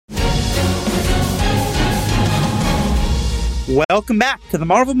Welcome back to the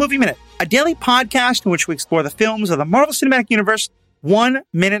Marvel Movie Minute, a daily podcast in which we explore the films of the Marvel Cinematic Universe 1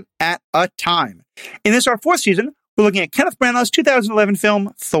 minute at a time. In this, our fourth season, we're looking at Kenneth Branagh's 2011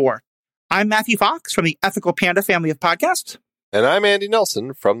 film, Thor. I'm Matthew Fox from the Ethical Panda family of podcasts. And I'm Andy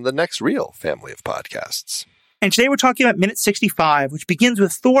Nelson from the Next Real family of podcasts. And today we're talking about minute 65, which begins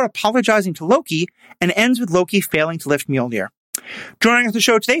with Thor apologizing to Loki and ends with Loki failing to lift Mjolnir. Joining us on the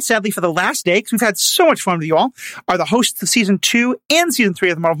show today, sadly for the last day, because we've had so much fun with you all, are the hosts of Season 2 and Season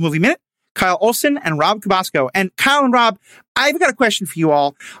 3 of the Marvel Movie Minute, Kyle Olson and Rob Cabasco. And Kyle and Rob, I've got a question for you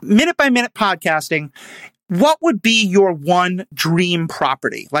all. Minute by minute podcasting, what would be your one dream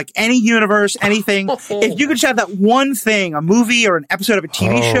property? Like any universe, anything. If you could just have that one thing, a movie or an episode of a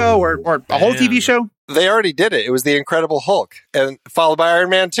TV show or a whole TV show. They already did it. It was the Incredible Hulk, and followed by Iron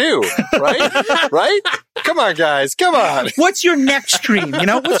Man 2, right? Right? Come on, guys. Come on. What's your next dream?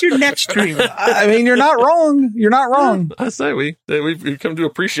 What's your next dream? I mean, you're not wrong. You're not wrong. I say we've come to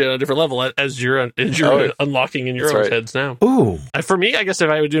appreciate it at a different level as you're unlocking in your own heads now. Ooh. For me, I guess if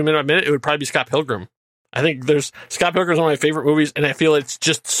I would do a minute by minute, it would probably be Scott Pilgrim. I think Scott Pilgrim is one of my favorite movies, and I feel it's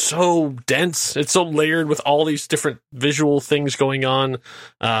just so dense. It's so layered with all these different visual things going on.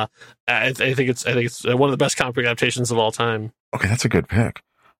 I think it's one of the best comic book adaptations of all time. Okay, that's a good pick.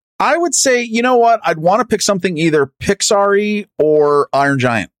 I would say, you know what? I'd want to pick something either Pixar-y or Iron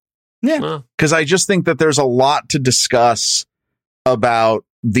Giant. Yeah. Because I just think that there's a lot to discuss about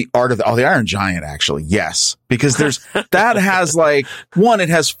the art of the Iron Giant, actually. Yes. Because that has it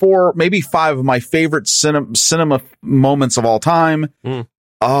has 4, maybe 5 of my favorite cinema moments of all time. Mm.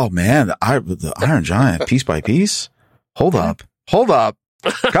 Oh man. The Iron Giant, piece by piece. Hold up.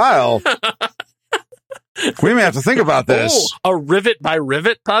 Kyle. We may have to think about this. A rivet by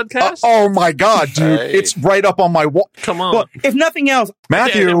rivet podcast? Oh my God, dude. Hey. It's right up on my wall. Come on. Well, if nothing else,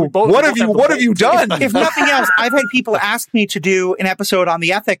 Matthew, what have you done? If nothing else, I've had people ask me to do an episode on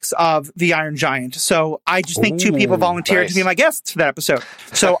the ethics of the Iron Giant. So I just think 2 people volunteered to be my guests for that episode.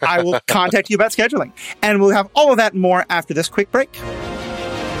 So I will contact you about scheduling. And we'll have all of that and more after this quick break.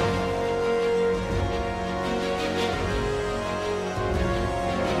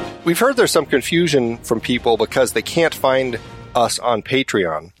 We've heard there's some confusion from people because they can't find us on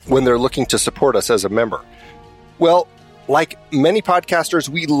Patreon when they're looking to support us as a member. Well, like many podcasters,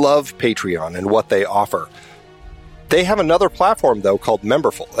 we love Patreon and what they offer. They have another platform, though, called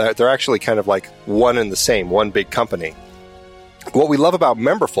Memberful. They're actually kind of like one and the same, one big company. What we love about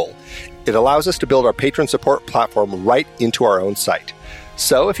Memberful, it allows us to build our patron support platform right into our own site.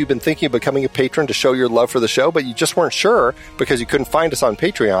 So if you've been thinking of becoming a patron to show your love for the show, but you just weren't sure because you couldn't find us on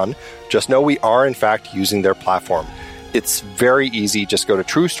Patreon, just know we are, in fact, using their platform. It's very easy. Just go to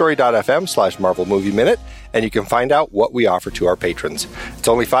truestory.fm/Marvel Movie Minute, and you can find out what we offer to our patrons. It's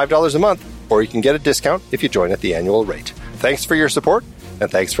only $5 a month, or you can get a discount if you join at the annual rate. Thanks for your support, and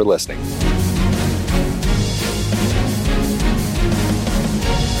thanks for listening.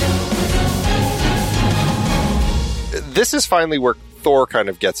 This is finally where Thor kind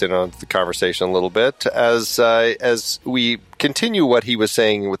of gets in on the conversation a little bit as we continue what he was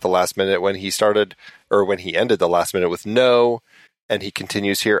saying with the last minute when he ended the last minute with no, and he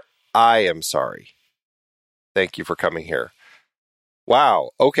continues here, I am sorry. Thank you for coming here.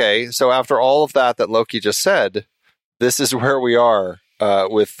 Wow. Okay. So after all of that Loki just said, this is where we are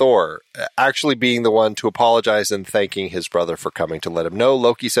with Thor actually being the one to apologize and thanking his brother for coming to let him know.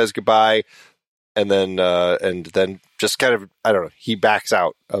 Loki says goodbye. And then just kind of, I don't know, he backs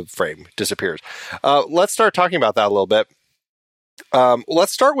out of frame, disappears. Let's start talking about that a little bit.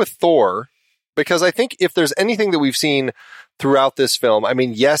 Let's start with Thor, because I think if there's anything that we've seen throughout this film, I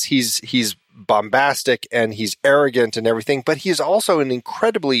mean, yes, he's bombastic and he's arrogant and everything, but he's also an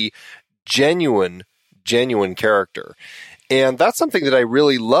incredibly genuine character. And that's something that I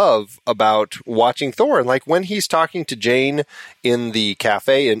really love about watching Thor. And like when he's talking to Jane in the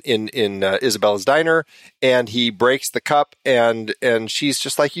cafe in Isabella's diner, and he breaks the cup, and she's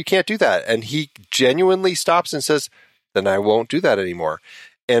just like, you can't do that. And he genuinely stops and says, then I won't do that anymore.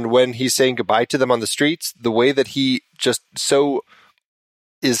 And when he's saying goodbye to them on the streets, the way that he just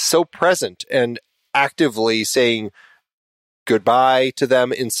is so present and actively saying goodbye to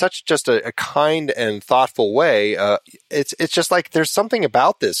them in such just a kind and thoughtful way. It's just like there's something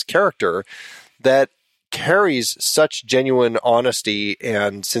about this character that carries such genuine honesty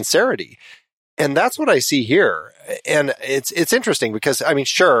and sincerity. And that's what I see here. And it's interesting because, I mean,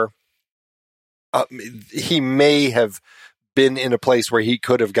 sure, he may have been in a place where he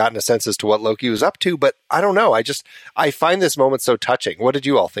could have gotten a sense as to what Loki was up to, but I don't know. I find this moment so touching. What did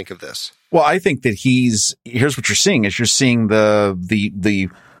you all think of this? Well, I think that here's what you're seeing is you're seeing the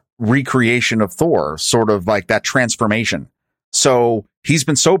recreation of Thor, sort of like that transformation. So he's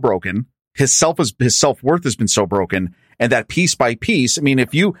been so broken. His self-worth has been so broken. And that piece by piece, I mean,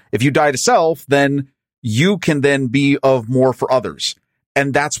 if you die to self, then you can then be of more for others.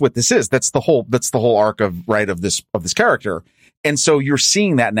 And that's what this is. That's the whole arc of this character. And so you're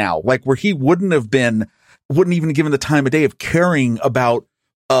seeing that now, like where he wouldn't even given the time of day of caring about,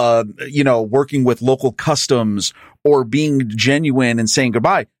 working with local customs or being genuine and saying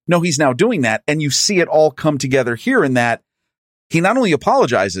goodbye. No, he's now doing that. And you see it all come together here in that he not only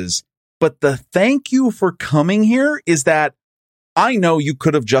apologizes, but the thank you for coming here is that I know you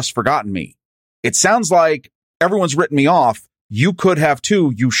could have just forgotten me. It sounds like everyone's written me off. You could have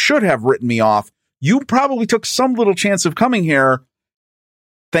too. You should have written me off. You probably took some little chance of coming here.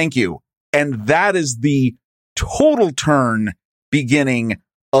 Thank you. And that is the total turn beginning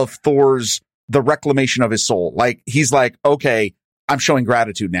of Thor's, the reclamation of his soul. Like, he's like, okay, I'm showing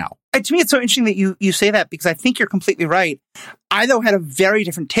gratitude now. And to me, it's so interesting that you say that, because I think you're completely right. I, though, had a very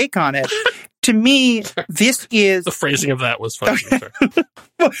different take on it. To me, this is... The phrasing of that was funny.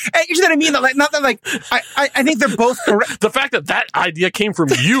 Well, you know what I mean? I think they're both correct. The fact that idea came from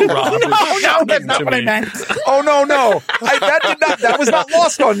you, Rob. No, that's not what I meant. Oh, no. That was not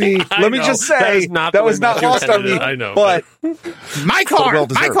lost on me. Let me just say, that was not lost on me. I know. But my car.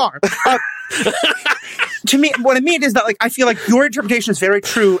 To me, what I mean is that, like, I feel like your interpretation is very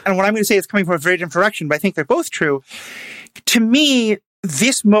true, and what I'm going to say is coming from a very different direction, but I think they're both true. To me,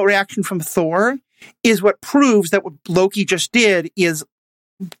 this reaction from Thor is what proves that what Loki just did is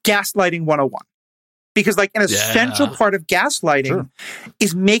gaslighting 101. Because, like, an essential part of gaslighting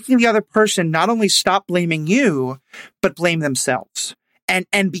is making the other person not only stop blaming you, but blame themselves.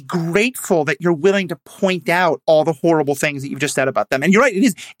 And be grateful that you're willing to point out all the horrible things that you've just said about them. And you're right,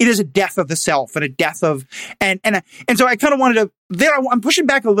 it is a death of the self and a death of, and so I kind of wanted to, I'm pushing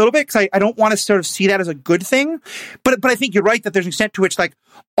back a little bit because I don't want to sort of see that as a good thing. But I think you're right that there's an extent to which, like,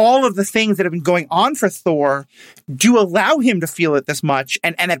 all of the things that have been going on for Thor do allow him to feel it this much.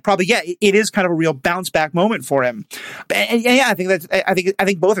 And that probably, it is kind of a real bounce back moment for him. And I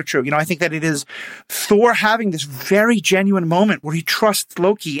think both are true. I think that it is Thor having this very genuine moment where he trusts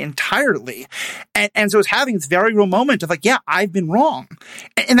Loki entirely. And so it's having this very real moment of, like, I've been wrong.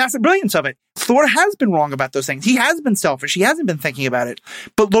 And that's the brilliance of it. Thor has been wrong about those things. He has been selfish. He hasn't been thinking about it.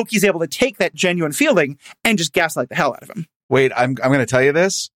 But Loki's able to take that genuine feeling and just gaslight the hell out of him. Wait, I'm going to tell you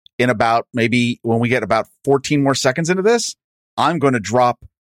this in about, maybe when we get about 14 more seconds into this, I'm going to drop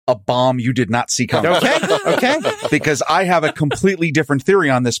a bomb you did not see coming. Okay. Because I have a completely different theory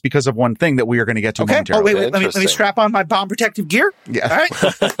on this because of one thing that we are going to get to momentarily. Oh, wait, let me strap on my bomb protective gear. Yeah. All right.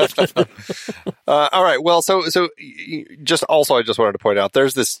 All right. Well, so just also, I just wanted to point out,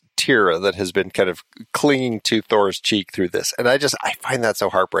 there's this tear that has been kind of clinging to Thor's cheek through this. And I find that so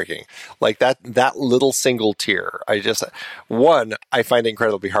heartbreaking. Like that little single tear. I find it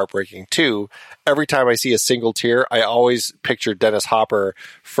incredibly heartbreaking. Two, every time I see a single tear, I always picture Dennis Hopper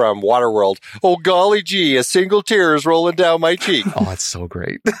from Waterworld. Oh, golly gee, a single tear is rolling down my cheek. Oh, that's so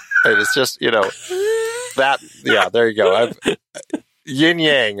great. And it's just, there you go. Yin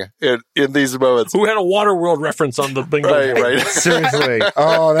yang in these moments. Who had a Waterworld reference on the bingo? Right. Seriously.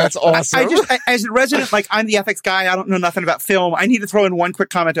 Oh, that's awesome. As a resident, like, I'm the ethics guy. I don't know nothing about film. I need to throw in one quick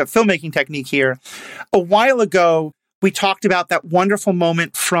comment of filmmaking technique here. A while ago, we talked about that wonderful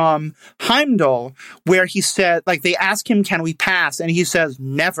moment from Heimdall where he said, like, they ask him, can we pass? And he says,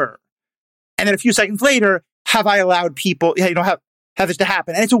 never. And then a few seconds later, have I allowed people, have this to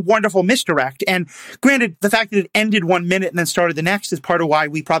happen? And it's a wonderful misdirect. And granted, the fact that it ended 1 minute and then started the next is part of why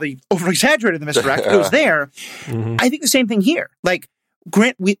we probably over-exaggerated the misdirect. It was there. Mm-hmm. I think the same thing here. Like,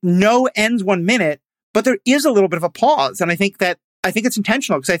 no ends 1 minute, but there is a little bit of a pause. And I think it's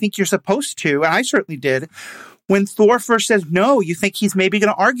intentional because I think you're supposed to, and I certainly did. When Thor first says no, you think he's maybe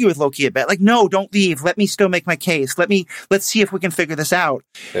going to argue with Loki a bit. Like, no, don't leave. Let me still make my case. Let's see if we can figure this out.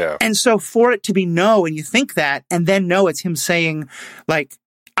 Yeah. And so for it to be no, and you think that, and then no, it's him saying, like,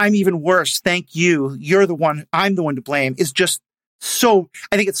 I'm even worse. Thank you. You're the one. I'm the one to blame, is just so,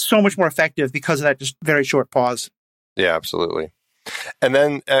 I think it's so much more effective because of that just very short pause. Yeah, absolutely. And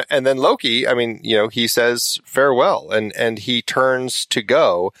then Loki, I mean, he says farewell and he turns to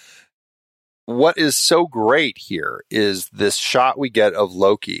go. What is so great here is this shot we get of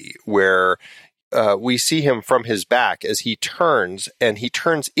Loki where we see him from his back as he turns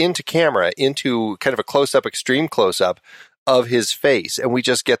into camera, into kind of a close-up, extreme close-up of his face. And we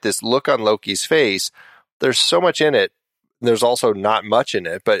just get this look on Loki's face. There's so much in it. There's also not much in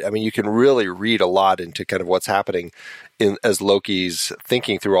it, but I mean, you can really read a lot into kind of what's happening as Loki's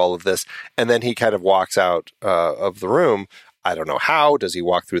thinking through all of this. And then he kind of walks out of the room. I don't know how. Does he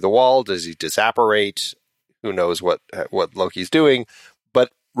walk through the wall? Does he disapparate? who knows what Loki's doing.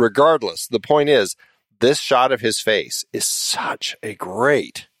 But regardless, the point is, this shot of his face is such a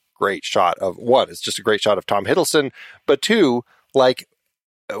great shot of, one, it's just a great shot of Tom Hiddleston, but two, like,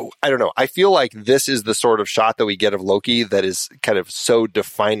 I don't know, I feel like this is the sort of shot that we get of Loki that is kind of so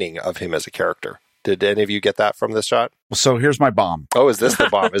defining of him as a character. Did any of you get that from this shot? So here's my bomb. Oh, is this the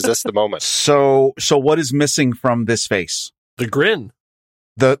bomb? Is this the moment? So what is missing from this face? The grin.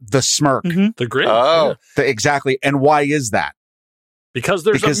 The smirk. Mm-hmm. The grin. Oh. Yeah. Exactly. And why is that? Because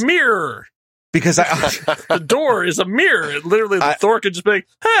there's a mirror. Because the door is a mirror. Literally, Thor could just be like,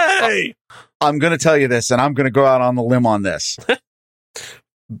 hey! I'm going to tell you this, and I'm going to go out on the limb on this.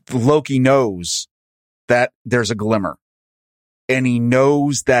 Loki knows that there's a glimmer. And he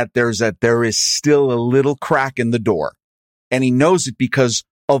knows that there is still a little crack in the door. And he knows it because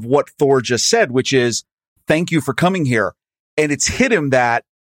of what Thor just said, which is, thank you for coming here. And it's hit him that,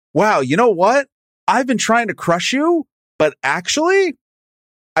 wow, you know what? I've been trying to crush you, but actually,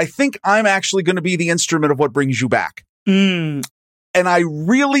 I think I'm actually going to be the instrument of what brings you back. Mm. And I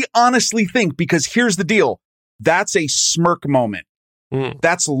really honestly think, because here's the deal, that's a smirk moment. Mm.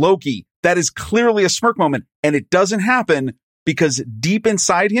 That's Loki. That is clearly a smirk moment. And it doesn't happen because deep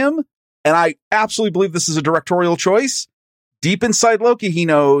inside him, and I absolutely believe this is a directorial choice, deep inside Loki, he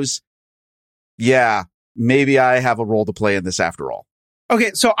knows, yeah, maybe I have a role to play in this after all.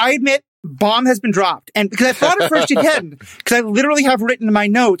 Okay, so I admit, bomb has been dropped. And because I thought at first it hadn't, because I literally have written in my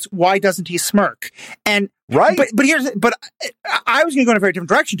notes, why doesn't he smirk? And right. But I was going to go in a very different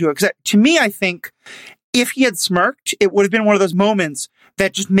direction to it, because to me, I think if he had smirked, it would have been one of those moments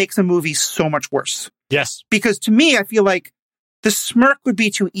that just makes a movie so much worse. Yes. Because to me, I feel like the smirk would be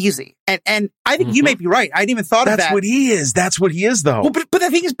too easy. And I think you may be right. I hadn't even thought of that. That's what he is. That's what he is, though. Well, but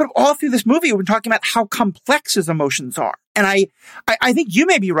the thing is, but all through this movie, we've been talking about how complex his emotions are. And I think you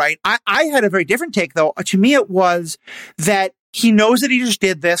may be right. I had a very different take, though. To me, it was that he knows that he just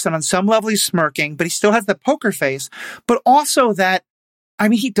did this, and on some level he's smirking, but he still has the poker face. But also that, I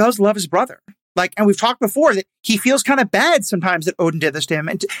mean, he does love his brother. Like, and we've talked before that he feels kind of bad sometimes that Odin did this to him.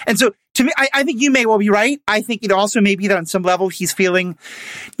 And so to me, I think you may well be right. I think it also may be that on some level he's feeling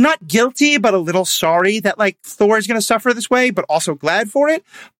not guilty, but a little sorry that like Thor is going to suffer this way, but also glad for it.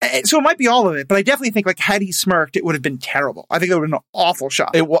 So it might be all of it, but I definitely think like had he smirked, it would have been terrible. I think it would have been an awful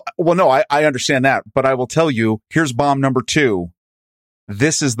shot. Well, no, I understand that, but I will tell you, here's bomb number 2.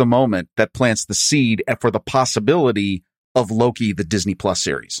 This is the moment that plants the seed for the possibility of Loki, the Disney Plus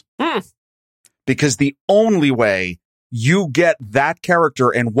series. Because the only way you get that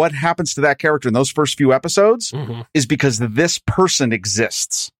character and what happens to that character in those first few episodes is because this person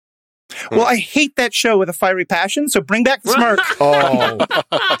exists. Well, I hate that show with a fiery passion, so bring back the smirk.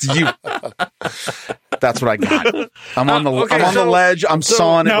 That's what I got. I'm on the ledge. I'm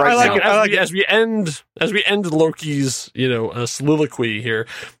sawing it right now. As we end Loki's, soliloquy here,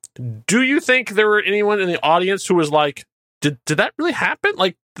 do you think there were anyone in the audience who was like, did that really happen?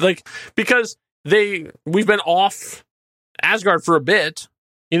 Like because we've been off Asgard for a bit.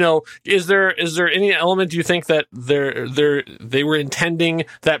 Is there any element, do you think, that they were intending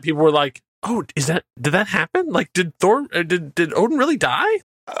that people were like, oh, did that happen? Like, did Odin really die?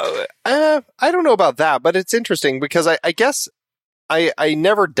 I don't know about that, but it's interesting because I guess I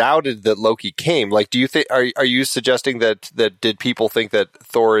never doubted that Loki came. Like, do you think, are you suggesting that did people think that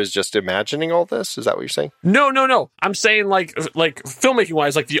Thor is just imagining all this? Is that what you're saying? No. I'm saying like filmmaking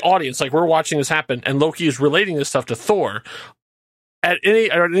wise, like the audience, like we're watching this happen and Loki is relating this stuff to Thor. At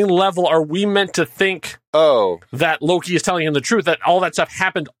any level, are we meant to think that Loki is telling him the truth, that all that stuff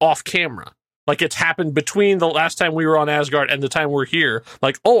happened off camera? Like it's happened between the last time we were on Asgard and the time we're here.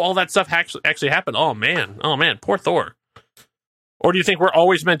 Like, all that stuff actually happened. Oh man, poor Thor. Or do you think we're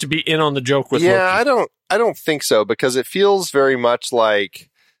always meant to be in on the joke with Loki? Yeah, I don't think so, because it feels very much like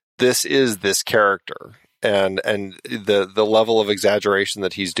this is this character and the level of exaggeration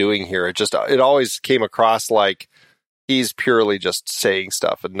that he's doing here. It always came across like he's purely just saying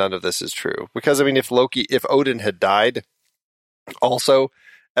stuff and none of this is true. Because I mean, if Odin had died also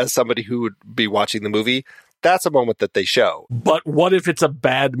as somebody who would be watching the movie, that's a moment that they show. But what if it's a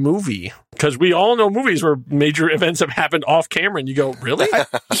bad movie? Because we all know movies where major events have happened off camera and you go, really?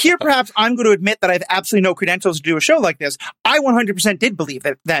 Here, perhaps I'm going to admit that I have absolutely no credentials to do a show like this. I 100% did believe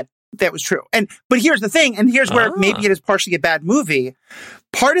that was true. But here's the thing, and here's where maybe it is partially a bad movie.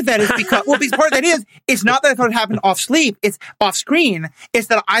 Part of that is because part of that is, it's not that I thought it happened off screen. It's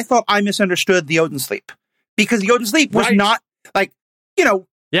that I thought I misunderstood the Odin sleep. Because the Odin sleep was not like,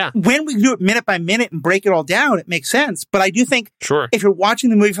 when we do it minute by minute and break it all down, it makes sense. But I do think if you're watching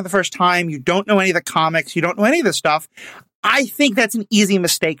the movie for the first time, you don't know any of the comics, you don't know any of this stuff, I think that's an easy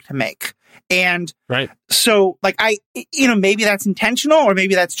mistake to make. And Right. so, like, maybe that's intentional, or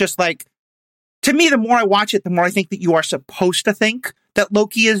maybe that's just like, to me, the more I watch it, the more I think that you are supposed to think that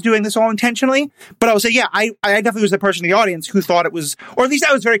Loki is doing this all intentionally. But I would say, yeah, I definitely was the person in the audience who thought it was, or at least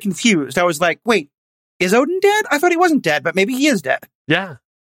I was very confused. I was like, wait, is Odin dead? I thought he wasn't dead, but maybe he is dead. Yeah.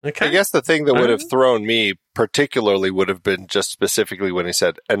 Okay. I guess the thing that would have thrown me particularly would have been just specifically when he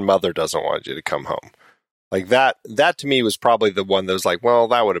said, and Mother doesn't want you to come home. Like that to me was probably the one that was like, well,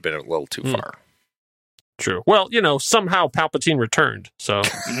 that would have been a little too far. True. Well, somehow Palpatine returned, so.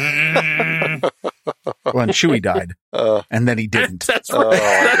 Well, and Chewie died, and then he didn't. That's Oh right.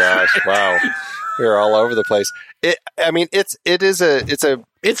 my gosh! Wow, we're all over the place. It's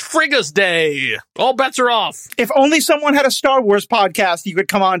Frigga's Day. All bets are off. If only someone had a Star Wars podcast you could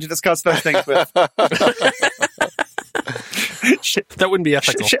come on to discuss those things with. That wouldn't be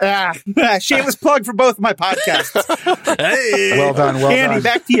ethical. Shameless plug for both of my podcasts. Hey. Well done, Andy,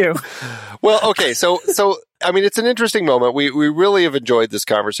 back to you. Well, okay, so it's an interesting moment. We really have enjoyed this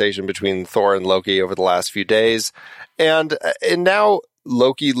conversation between Thor and Loki over the last few days, and now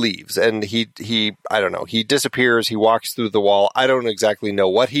Loki leaves, and he I don't know, he disappears. He walks through the wall. I don't exactly know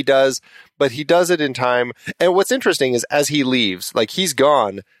what he does, but he does it in time. And what's interesting is as he leaves, like he's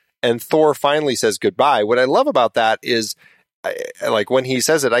gone, and Thor finally says goodbye. What I love about that is, like when he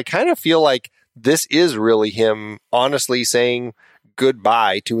says it, I kind of feel like this is really him honestly saying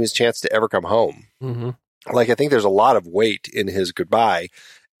goodbye to his chance to ever come home. Mm-hmm. Like, I think there's a lot of weight in his goodbye.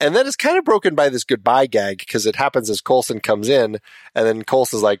 And then it's kind of broken by this goodbye gag because it happens as Coulson comes in, and then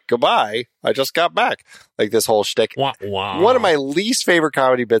Coulson's like, goodbye, I just got back. Like this whole shtick. Wow. One of my least favorite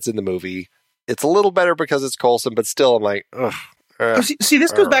comedy bits in the movie. It's a little better because it's Coulson, but still I'm like, ugh. See,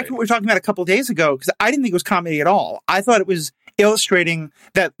 this goes back to what we were talking about a couple of days ago, because I didn't think it was comedy at all. I thought it was illustrating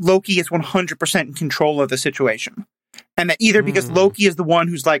that Loki is 100% in control of the situation. And that either because Loki is the one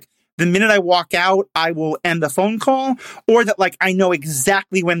who's like, the minute I walk out, I will end the phone call, or that like I know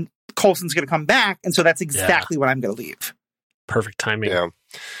exactly when Coulson's going to come back, and so that's exactly when I'm going to leave. Perfect timing. Yeah.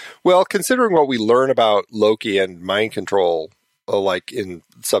 Well, considering what we learn about Loki and mind control, like in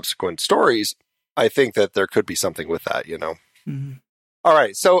subsequent stories, I think that there could be something with that, Mm-hmm. All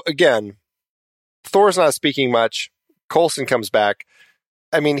right. So again, Thor's not speaking much. Coulson comes back.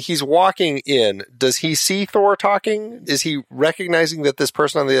 I mean, he's walking in. Does he see Thor talking? Is he recognizing that this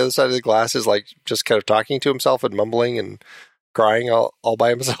person on the other side of the glass is like just kind of talking to himself and mumbling and crying all by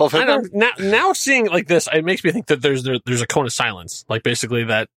himself? I know. Now seeing it like this, it makes me think that there's a cone of silence. Like basically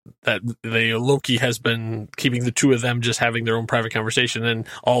that the Loki has been keeping the two of them just having their own private conversation, and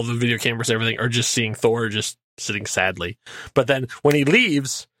all the video cameras and everything are just seeing Thor just sitting sadly. But then when he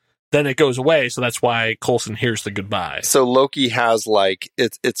leaves, then it goes away, so that's why Coulson hears the goodbye. So Loki has like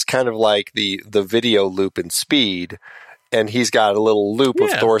it's kind of like the video loop in Speed, and he's got a little loop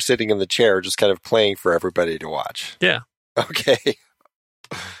of Thor sitting in the chair, just kind of playing for everybody to watch. Yeah. Okay.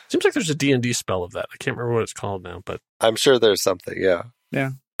 Seems like there's a D&D spell of that. I can't remember what it's called now, but I'm sure there's something. Yeah.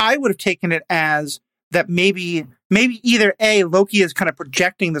 Yeah. I would have taken it as that maybe either A, Loki is kind of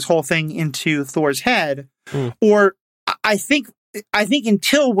projecting this whole thing into Thor's head, or I think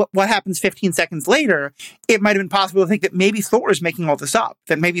until what happens 15 seconds later, it might have been possible to think that maybe Thor is making all this up,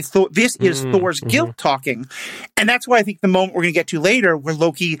 that maybe this is Thor's guilt talking. And that's why I think the moment we're going to get to later, where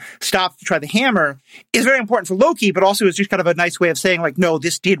Loki stops to try the hammer, is very important for Loki, but also is just kind of a nice way of saying, like, no,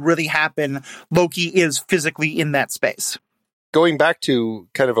 this did really happen. Loki is physically in that space. Going back to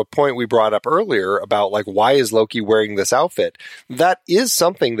kind of a point we brought up earlier about like, why is Loki wearing this outfit? That is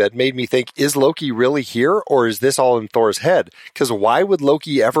something that made me think, is Loki really here, or is this all in Thor's head? Because why would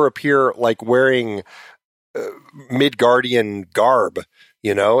Loki ever appear like wearing Midgardian garb,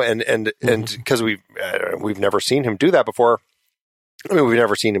 and because we've never seen him do that before. I mean, we've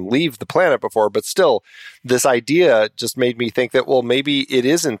never seen him leave the planet before, but still, this idea just made me think that, well, maybe it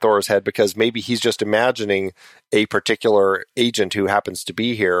is in Thor's head, because maybe he's just imagining a particular agent who happens to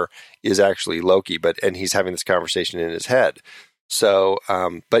be here is actually Loki, and he's having this conversation in his head. So,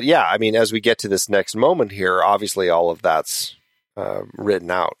 but yeah, I mean, as we get to this next moment here, obviously all of that's written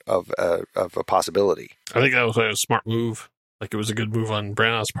out of a possibility. I think that was a smart move. Like, it was a good move on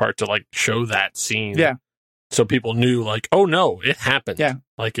Branagh's part to like show that scene. Yeah. So people knew, like, oh no, it happened. Yeah.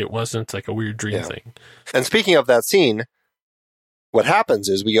 Like, it wasn't like a weird dream thing. And speaking of that scene, what happens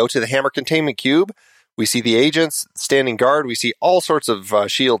is we go to the Hammer containment cube. We see the agents standing guard. We see all sorts of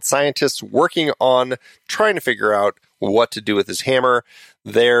S.H.I.E.L.D. scientists working on trying to figure out what to do with this hammer.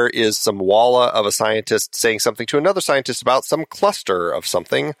 There is some walla of a scientist saying something to another scientist about some cluster of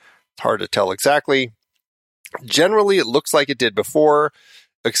something. It's hard to tell exactly. Generally, it looks like it did before.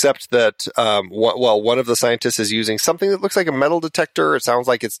 except that, one of the scientists is using something that looks like a metal detector. It sounds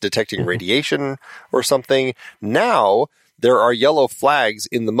like it's detecting radiation or something. Now, there are yellow flags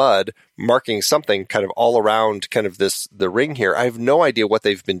in the mud marking something kind of all around kind of the ring here. I have no idea what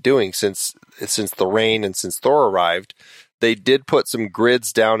they've been doing since the rain and since Thor arrived. They did put some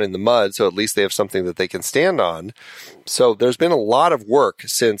grids down in the mud, so at least they have something that they can stand on. So there's been a lot of work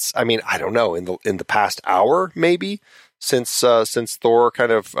since, I don't know, in the past hour, maybe, since Thor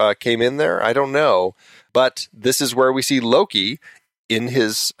kind of came in there. I don't know. But this is where we see Loki in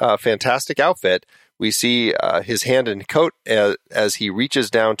his fantastic outfit. We see his hand and coat as he reaches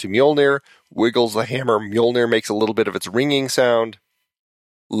down to Mjolnir, wiggles the hammer. Mjolnir makes a little bit of its ringing sound.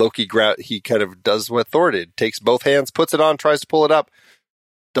 Loki he kind of does what Thor did, takes both hands, puts it on, tries to pull it up.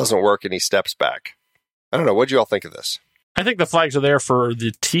 Doesn't work, and he steps back. I don't know. What do you all think of this? I think the flags are there for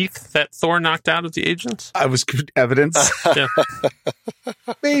the teeth that Thor knocked out of the agents. I was evidence. Yeah.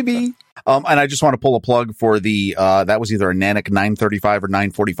 Maybe. And I just want to pull a plug for the, that was either a Nanik 935 or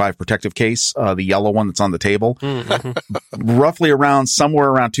 945 protective case, the yellow one that's on the table. Mm-hmm. Roughly somewhere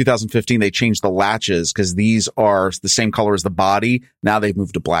around 2015, they changed the latches because these are the same color as the body. Now they've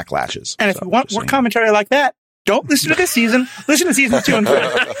moved to black latches. And if you want more commentary like that, don't listen to this season. Listen to season 2 and 3.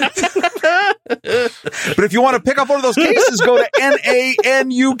 But if you want to pick up one of those cases, go to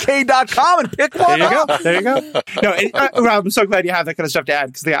nanuk.com and pick one up. There you go. No, Rob, I'm so glad you have that kind of stuff to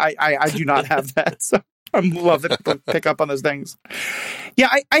add because I do not have that. So I love that people pick up on those things. Yeah,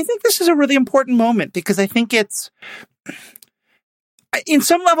 I think this is a really important moment because I think it's, in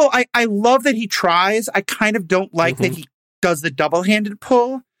some level, I love that he tries. I kind of don't like that he does the double-handed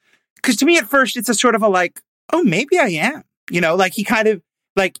pull. Because to me, at first, it's a sort of a like, oh, maybe I am. Like he kind of,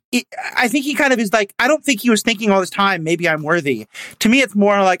 like, I think he kind of is like, I don't think he was thinking all this time, maybe I'm worthy. To me, it's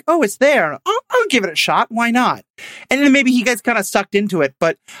more like, oh, it's there. I'll give it a shot. Why not? And then maybe he gets kind of sucked into it.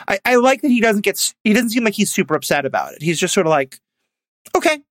 But I like that he doesn't seem like he's super upset about it. He's just sort of like,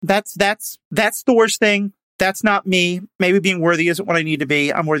 okay, that's Thor's thing. That's not me. Maybe being worthy isn't what I need to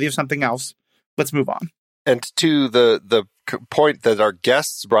be. I'm worthy of something else. Let's move on. And to the point that our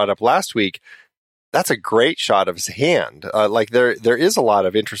guests brought up last week, that's a great shot of his hand. Like there is a lot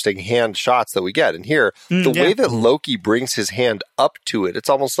of interesting hand shots that we get. And here, the way that Loki brings his hand up to it, it's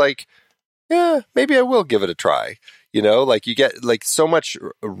almost like, yeah, maybe I will give it a try. Like you get like so much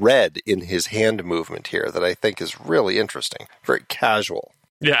red in his hand movement here that I think is really interesting. Very casual.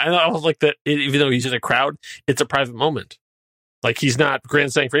 Yeah, I like that. Even though he's in a crowd, it's a private moment. Like he's not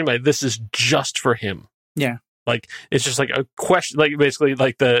grandstanding for anybody. This is just for him. Yeah. Like it's just like a question, like basically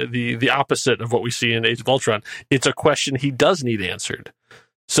like the opposite of what we see in Age of Ultron. It's a question he does need answered.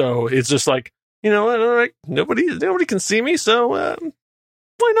 So it's just like, nobody can see me, so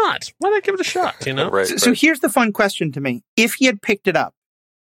why not? Why not give it a shot? Right, so here's the fun question to me: if he had picked it up,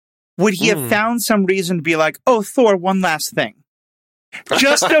 would he have found some reason to be like, "Oh, Thor, one last thing"?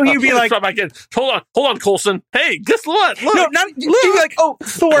 Just so he'd be like, hold on, Coulson. Hey, guess what? Look, he'd be like, oh,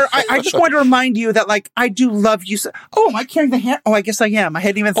 Thor, I just want to remind you that, like, I do love you. So, oh, am I carrying the hand? Oh, I guess I am. I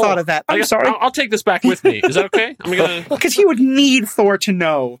hadn't even thought of that. I'm sorry. I'll take this back with me. Is that okay? Because he would need Thor to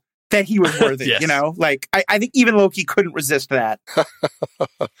know that he was worthy, Yes. Like, I think even Loki couldn't resist that.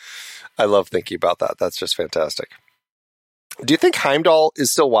 I love thinking about that. That's just fantastic. Do you think Heimdall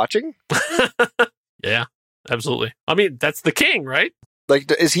is still watching? Yeah. Absolutely. I mean, that's the king, right?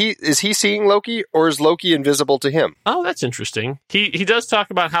 Like, is he seeing Loki, or is Loki invisible to him? Oh, that's interesting. He does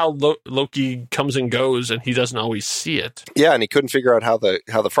talk about how Loki comes and goes, and he doesn't always see it. Yeah, and he couldn't figure out how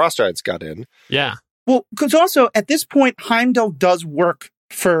the Frost Giants got in. Yeah. Well, because also at this point, Heimdall does work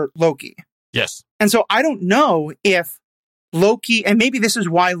for Loki. Yes. And so I don't know if Loki, and maybe this is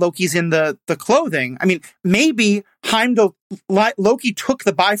why Loki's in the clothing. I mean, maybe Loki took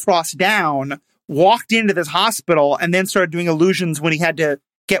the Bifrost down, walked into this hospital, and then started doing illusions when he had to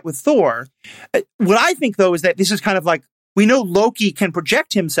get with Thor. What I think, though, is that this is kind of like, we know Loki can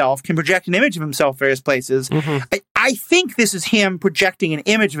project an image of himself various places. Mm-hmm. I think this is him projecting an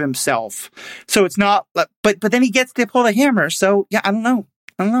image of himself. So it's not, but then he gets to pull the hammer. So yeah, I don't know.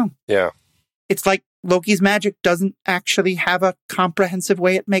 Yeah. It's like Loki's magic doesn't actually have a comprehensive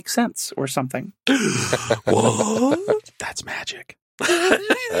way it makes sense or something. What? That's magic.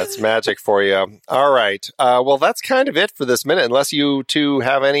 That's magic for you. All right. Well, that's kind of it for this minute, unless you two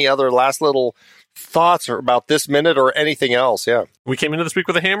have any other last little thoughts or about this minute or anything else. Yeah. We came into this week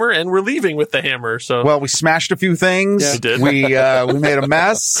with a hammer, and we're leaving with the hammer. So, Well, we smashed a few things. Yeah, we did. We made a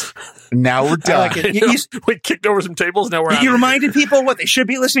mess. Now we're done. like it. We kicked over some tables. Now we're out. You reminded people what they should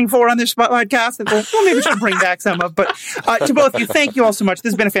be listening for on this podcast. And well, maybe we should bring back some of. But to both of you, thank you all so much.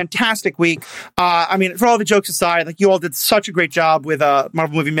 This has been a fantastic week. I mean, for all the jokes aside, like you all did such a great job with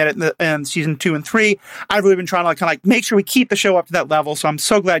Marvel Movie Minute in season 2 and 3. I've really been trying to kind of make sure we keep the show up to that level. So I'm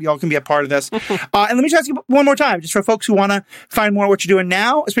so glad you all can be a part of this. And let me just ask you one more time, just for folks who want to find more of what you're doing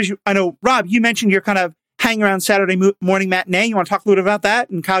now, especially, I know, Rob, you mentioned you're kind of hanging around Saturday morning matinee. You want to talk a little bit about that?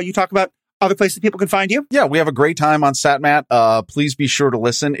 And Kyle, you talk about other places people can find you? Yeah, we have a great time on SatMat. Please be sure to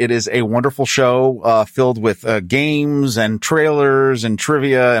listen. It is a wonderful show filled with games and trailers and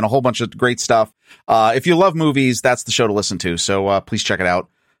trivia and a whole bunch of great stuff. If you love movies, that's the show to listen to. So please check it out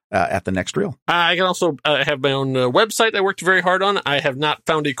at the next reel. I can also have my own website I worked very hard on. I have not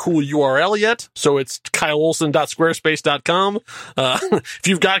found a cool URL yet, so it's kyleolson.squarespace.com. If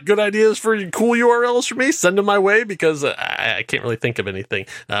you've got good ideas for cool URLs for me, send them my way, because I can't really think of anything.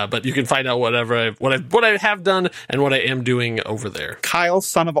 But you can find out what I have done and what I am doing over there. Kyle,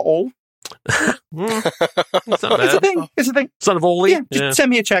 son of Ol. It's not bad. It's a thing. Son of Oli. Yeah, just send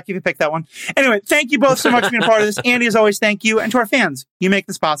me a check if you pick that one. Anyway, thank you both so much for being a part of this. Andy, as always, thank you. And to our fans, you make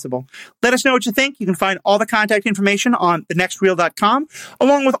this possible. Let us know what you think. You can find all the contact information on thenextreel.com,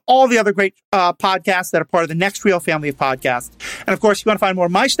 along with all the other great podcasts that are part of the Next Reel family of podcasts. And of course, if you want to find more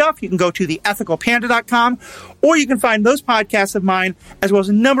of my stuff, you can go to theethicalpanda.com, or you can find those podcasts of mine, as well as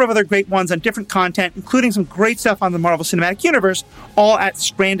a number of other great ones on different content, including some great stuff on the Marvel Cinematic Universe, all at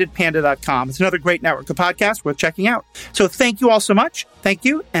strandedpanda.com. It's another great network of podcasts worth checking out. So thank you all so much. Thank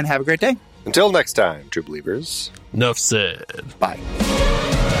you, and have a great day. Until next time, true believers. Enough said. Bye.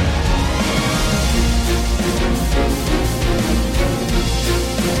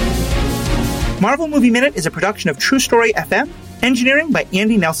 Marvel Movie Minute is a production of True Story FM, engineering by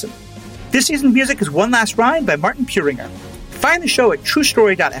Andy Nelson. This season's music is One Last Ride by Martin Puringer. Find the show at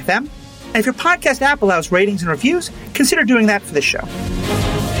truestory.fm, and if your podcast app allows ratings and reviews, consider doing that for this show.